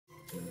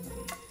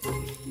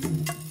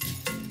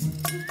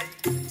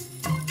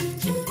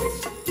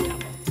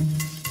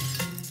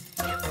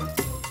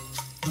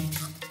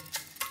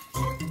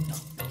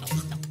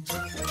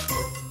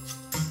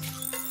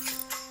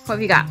What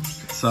have you got?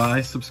 So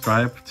I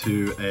subscribe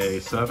to a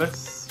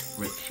service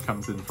which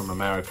comes in from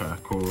America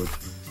called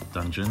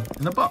Dungeon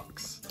in a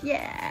Box.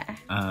 Yeah.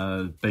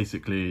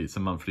 Basically, it's a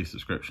monthly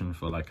subscription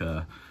for like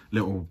a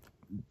little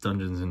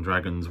Dungeons and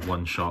Dragons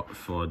one-shot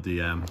for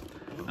DM,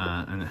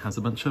 and it has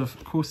a bunch of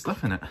cool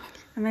stuff in it.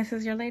 And this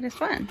is your latest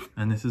one.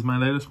 And this is my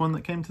latest one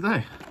that came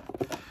today.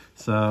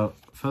 So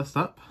first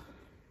up,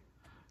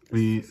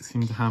 we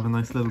seem to have a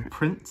nice little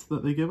print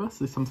that they give us.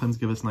 They sometimes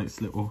give us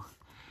nice little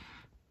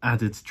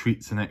added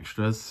treats and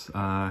extras.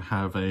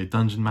 Have a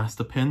Dungeon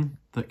Master pin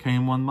that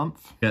came 1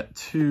 month. Get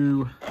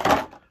 2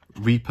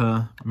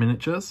 Reaper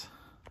miniatures.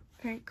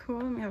 Very cool.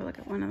 Let me have a look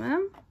at one of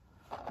them.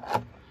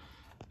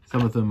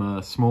 Some of them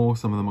are small,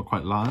 some of them are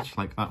quite large,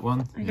 like that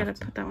one. I gotta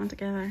put that one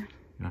together.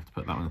 You have to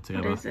put that one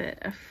together. What is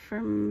it? A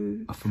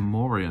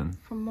Fomorian.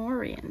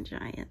 Fomorian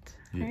giant.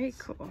 Yes. Very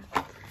cool.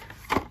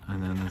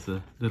 And then there's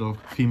a little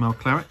female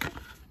cleric.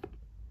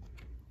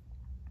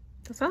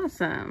 That's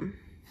awesome.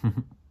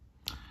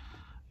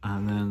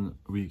 And then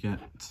we get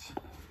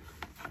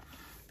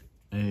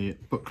a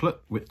booklet,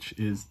 which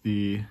is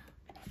the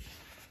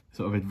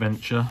sort of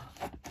adventure.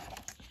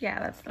 Yeah,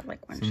 that's the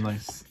like one. Some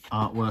nice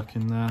artwork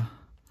in there.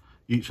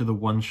 Each of the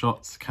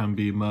one-shots can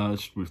be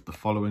merged with the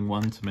following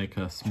one to make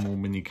a small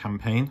mini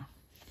campaign.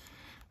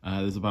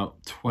 There's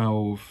about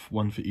 12,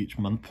 one for each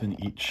month in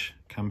each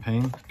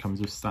campaign. Comes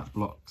with stat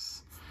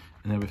blocks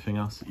and everything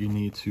else that you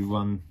need to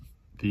run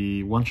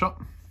the one-shot.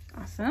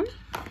 Awesome.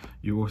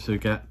 You also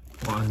get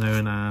what are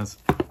known as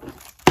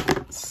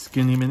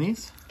skinny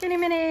minis. Skinny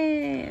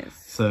minis!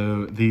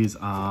 So these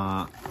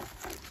are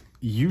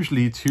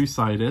usually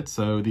 2-sided,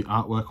 so the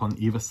artwork on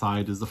either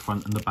side is the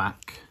front and the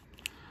back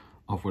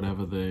of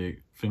whatever the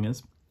thing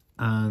is.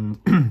 And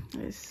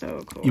that is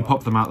so cool. You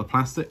pop them out of the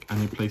plastic and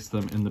you place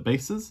them in the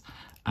bases,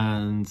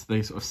 and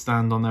they sort of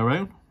stand on their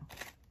own.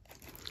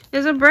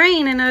 There's a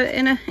brain in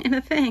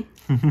a thing.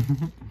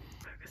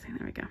 Focusing,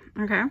 there we go.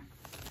 Okay.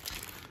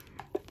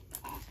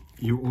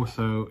 You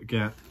also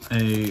get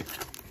a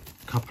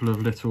couple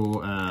of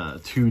little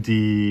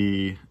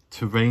 2D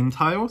terrain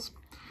tiles.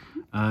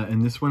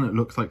 In this one, it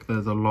looks like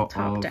there's a lot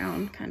of...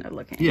 Top-down kind of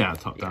looking. Yeah,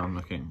 top-down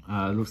looking.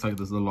 It looks like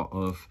there's a lot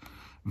of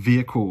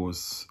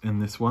vehicles in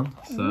this one.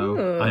 So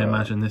ooh. I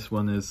imagine this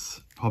one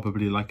is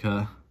probably like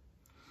a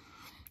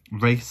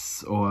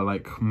race or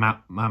like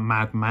Mad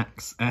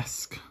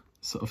Max-esque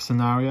sort of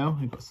scenario.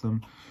 You've got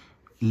some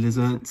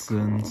lizards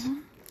and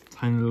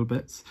tiny little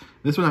bits.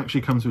 This one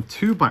actually comes with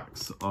 2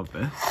 backs of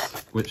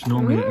this, which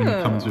normally it only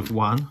comes with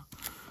 1.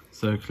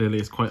 So clearly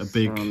it's quite a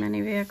big so many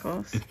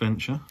vehicles.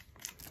 Adventure.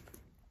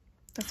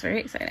 That's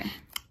very exciting.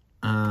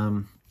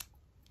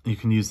 You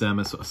can use them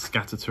as sort of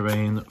scatter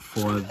terrain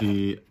for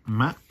the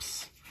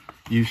maps.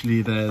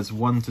 Usually there's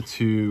 1 to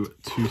 2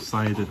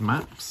 2-sided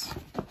maps.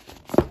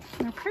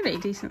 They're pretty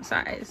decent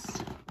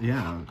sized.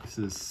 Yeah, this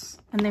is...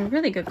 And they're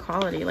really good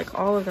quality. Like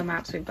all of the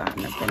maps we've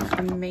gotten have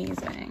been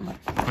amazing.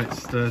 Quite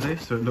sturdy,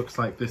 so it looks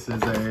like this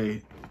is a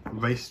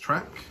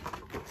racetrack.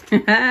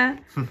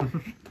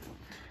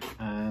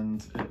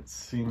 And it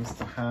seems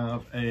to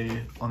have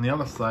on the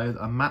other side,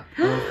 a map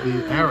of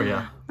the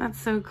area. That's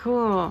so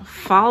cool.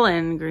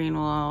 Fallen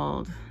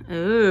Greenwald.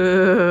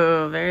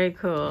 Ooh, very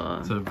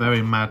cool. So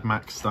very Mad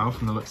Max style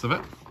from the looks of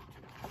it.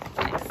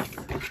 Nice.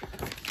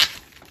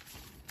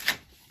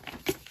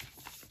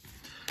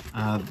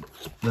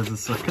 There's a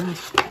second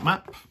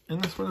map in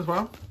this one as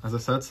well. As I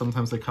said,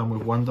 sometimes they come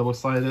with 1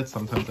 double-sided,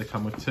 sometimes they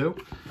come with 2.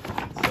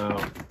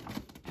 So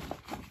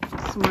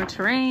some more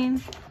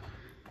terrain.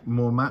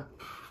 More map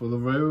for the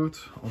road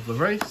of the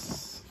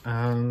race,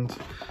 and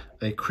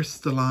a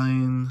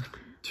crystalline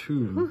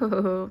tomb.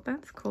 Ooh,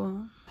 that's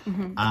cool.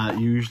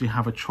 You usually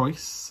have a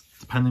choice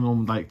depending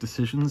on like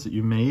decisions that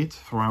you made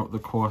throughout the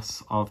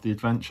course of the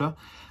adventure.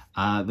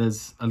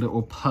 There's a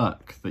little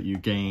perk that you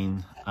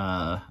gain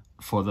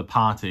for the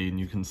party, and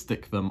you can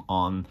stick them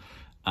on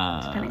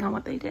depending on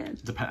what they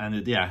did.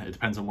 Yeah, it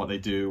depends on what they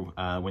do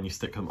when you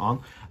stick them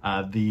on.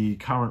 The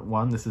current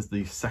one, this is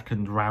the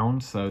 2nd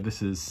round, so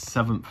this is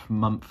 7th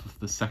month of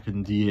the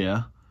 2nd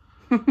year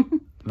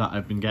that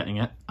I've been getting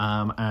it.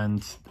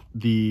 And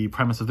the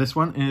premise of this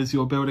one is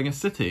you're building a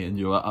city and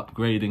you are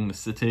upgrading the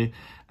city.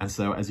 And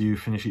so as you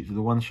finish each of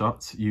the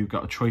one-shots, you've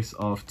got a choice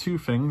of 2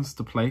 things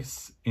to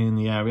place in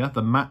the area.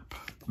 The map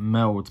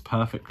melds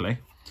perfectly.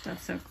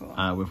 That's so cool.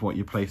 With what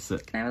you place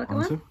it Can I have a look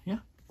onto. at one? Yeah.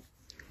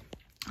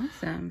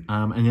 Awesome.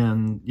 And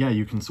then, yeah,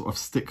 you can sort of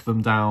stick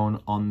them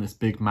down on this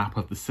big map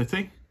of the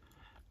city.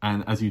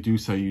 And as you do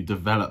so, you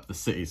develop the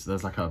city. So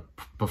there's like a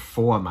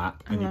before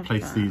map, and you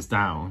place these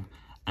down,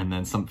 and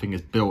then something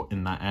is built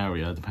in that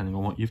area depending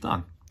on what you've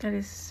done. That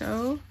is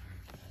so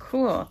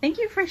cool. Thank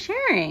you for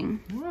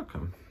sharing. You're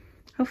welcome.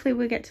 Hopefully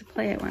we get to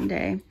play it one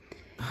day.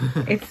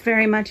 It's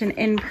very much an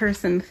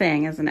in-person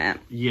thing, isn't it?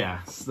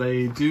 Yes,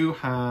 they do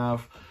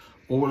have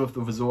all of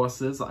the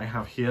resources that I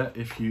have here.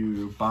 If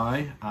you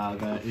buy,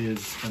 there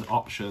is an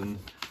option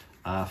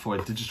for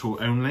a digital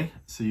only,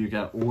 so you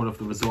get all of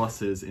the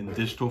resources in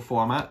digital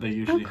format. They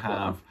usually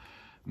have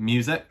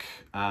music,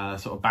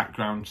 sort of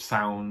background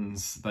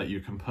sounds that you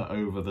can put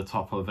over the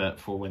top of it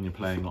for when you're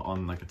playing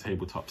on like a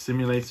tabletop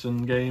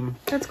simulation game.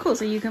 That's cool.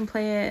 So you can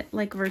play it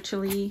like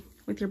virtually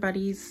with your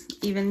buddies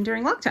even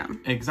during lockdown.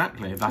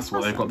 Exactly. That's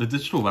why they've got the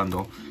digital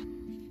bundle.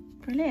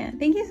 Brilliant.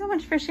 Thank you so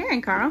much for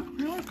sharing, Karl.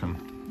 You're welcome.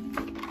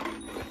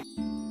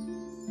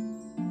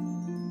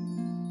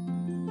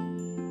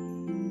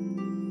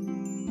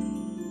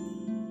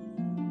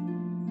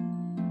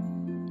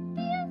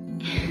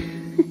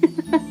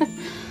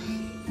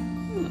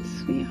 Oh,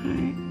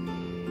 sweetheart.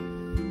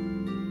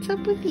 What's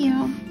up with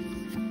you?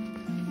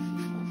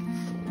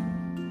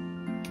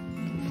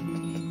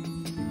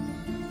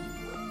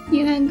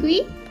 You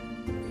hungry?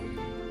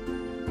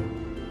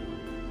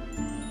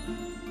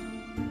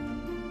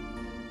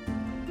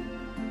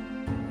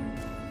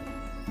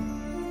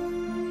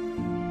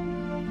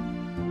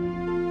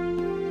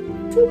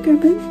 Hey,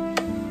 Gerblin.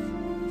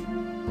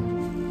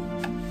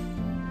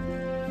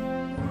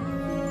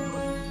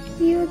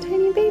 Are you a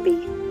tiny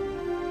baby?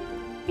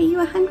 Are you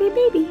a hungry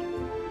baby?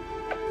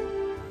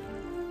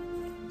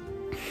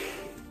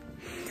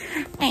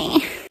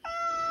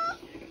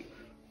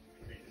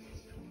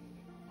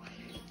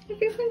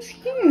 Everyone's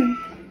here.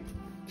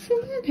 What's the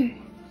matter?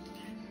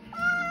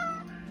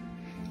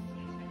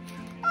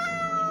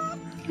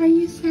 Are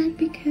you sad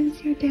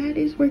because your dad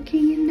is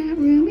working in that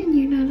room and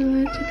you're not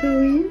allowed to go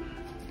in?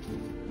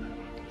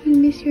 You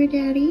miss your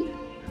daddy?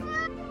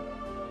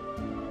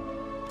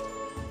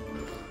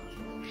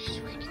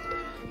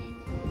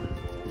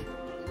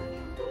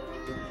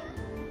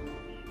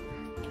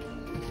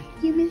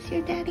 You miss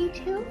your daddy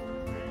too?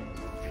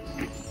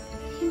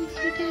 You miss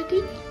your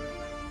daddy?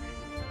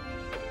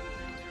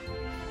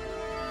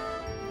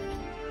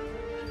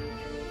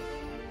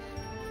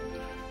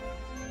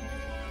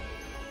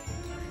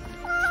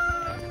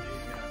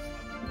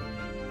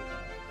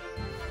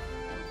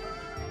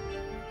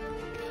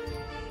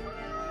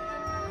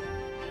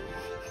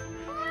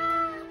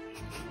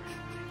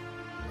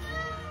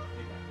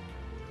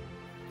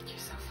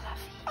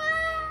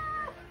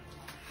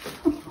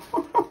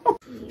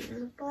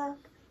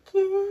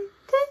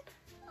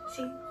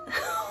 See,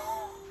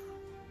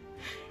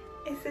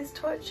 is this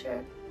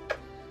torture?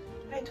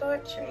 Am I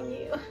torturing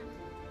you?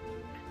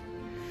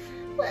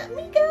 Let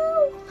me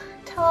go!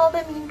 Tell all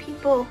the mean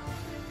people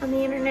on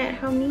the internet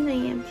how mean I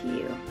am to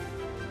you.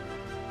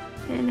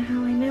 And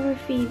how I never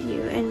feed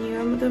you, and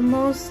you're the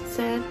most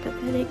sad,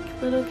 pathetic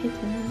little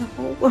kitten in the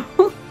whole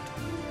world.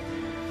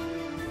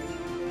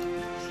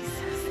 She's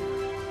so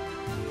silly.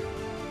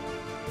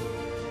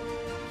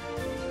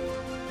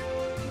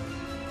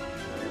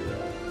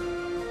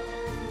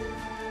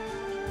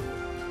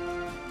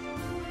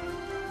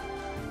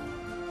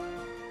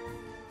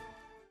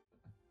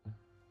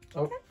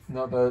 Oh,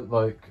 not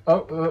like.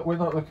 Oh, we're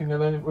not looking at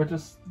any. We're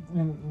just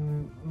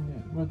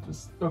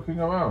looking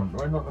around.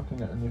 We're not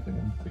looking at anything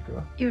in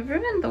particular. You've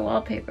ruined the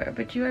wallpaper,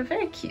 but you are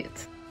very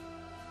cute.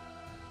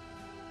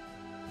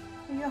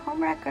 You're a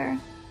home wrecker.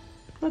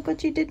 Look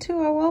what you did to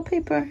our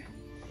wallpaper.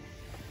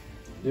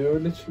 You're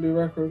literally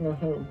wrecking our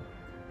home.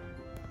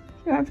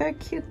 You are very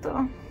cute,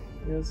 though.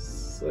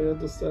 Yes, I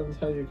understand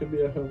how you can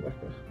be a home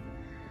wrecker.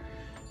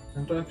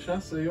 And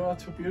Rakshasa, you are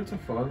too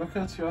beautiful. Look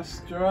at your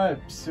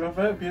stripes. You're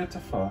very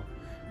beautiful.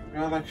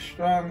 You're like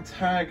strong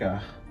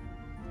tiger.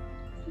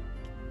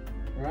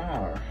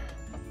 Rawr.